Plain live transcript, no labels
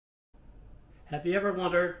Have you ever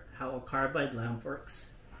wondered how a carbide lamp works?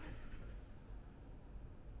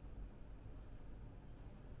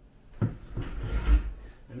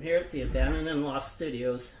 I'm here at the Abandoned and Lost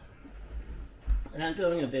Studios, and I'm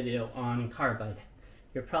doing a video on carbide.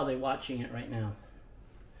 You're probably watching it right now.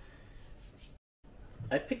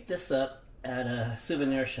 I picked this up at a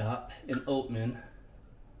souvenir shop in Oatman.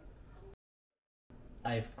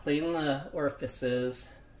 I've cleaned the orifices,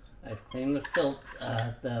 I've cleaned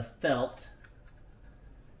the felt,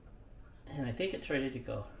 and I think it's ready to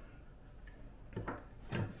go.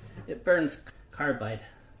 It burns carbide,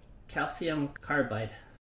 calcium carbide.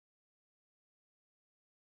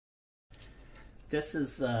 This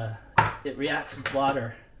is, it reacts with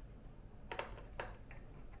water.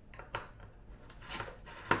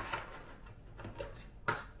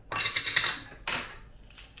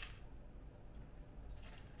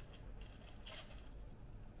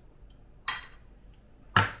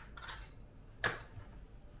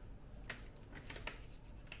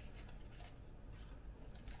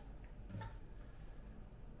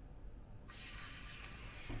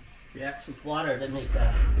 Reacts with water to make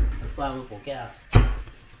a flammable gas.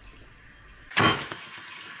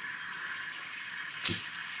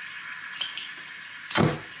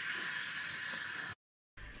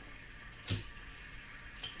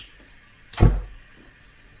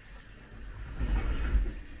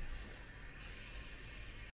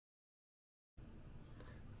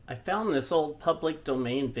 I found this old public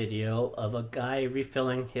domain video of a guy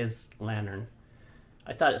refilling his lantern.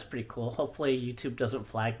 I thought it's pretty cool. Hopefully YouTube doesn't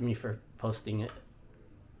flag me for posting it.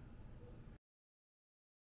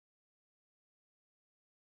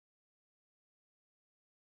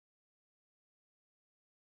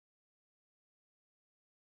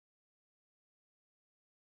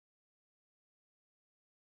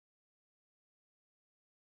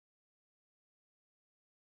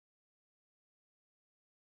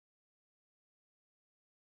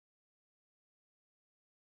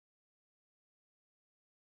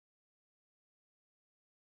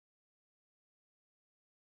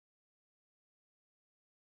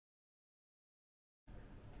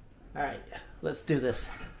 All right, let's do this.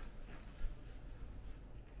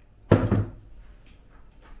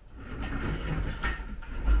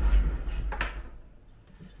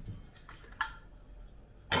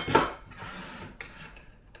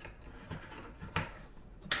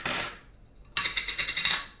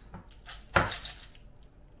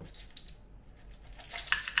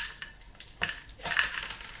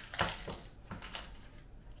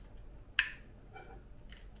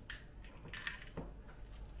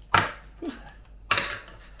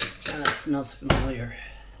 That smells familiar.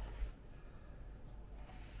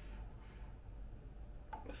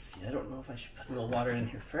 Let's see, I don't know if I should put a little water in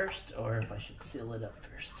here first or if I should seal it up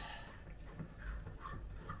first.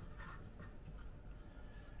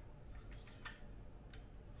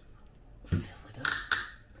 Seal it up.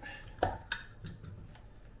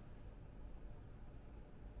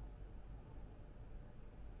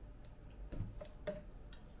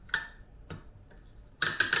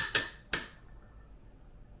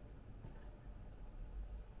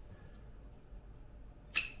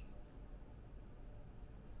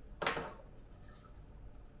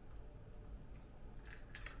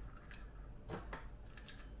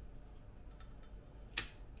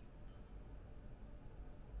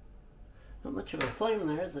 Not much of a flame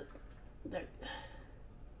there, is it? There.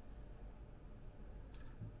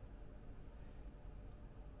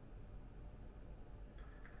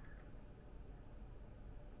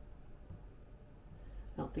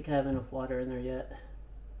 I don't think I have enough water in there yet.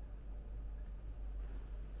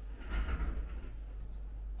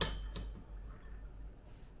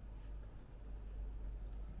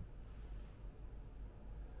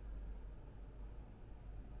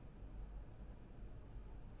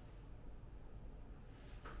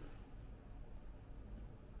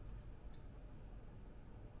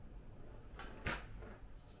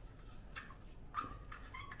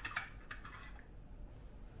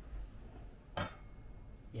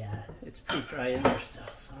 Yeah, it's pretty dry in there still,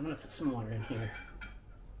 so I'm going to put some water in here.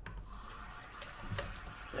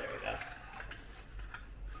 There we go.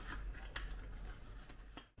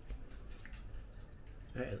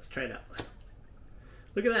 Alright, let's try it out.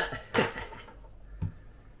 Look at that!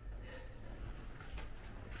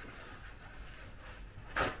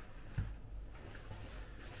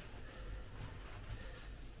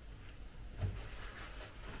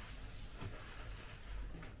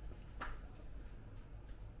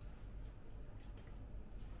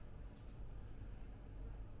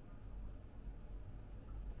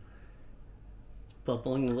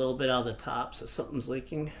 Bubbling a little bit out of the top, so something's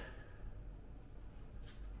leaking.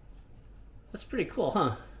 That's pretty cool,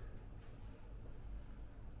 huh?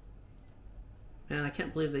 Man, I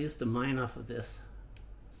can't believe they used to mine off of this.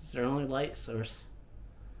 This is their only light source.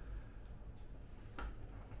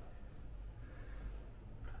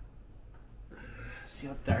 See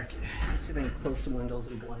how dark. Let's see if I can close some windows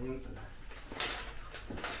and blinds.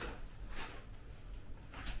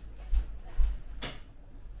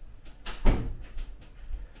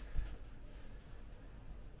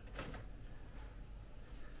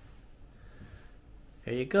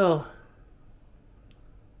 There you go.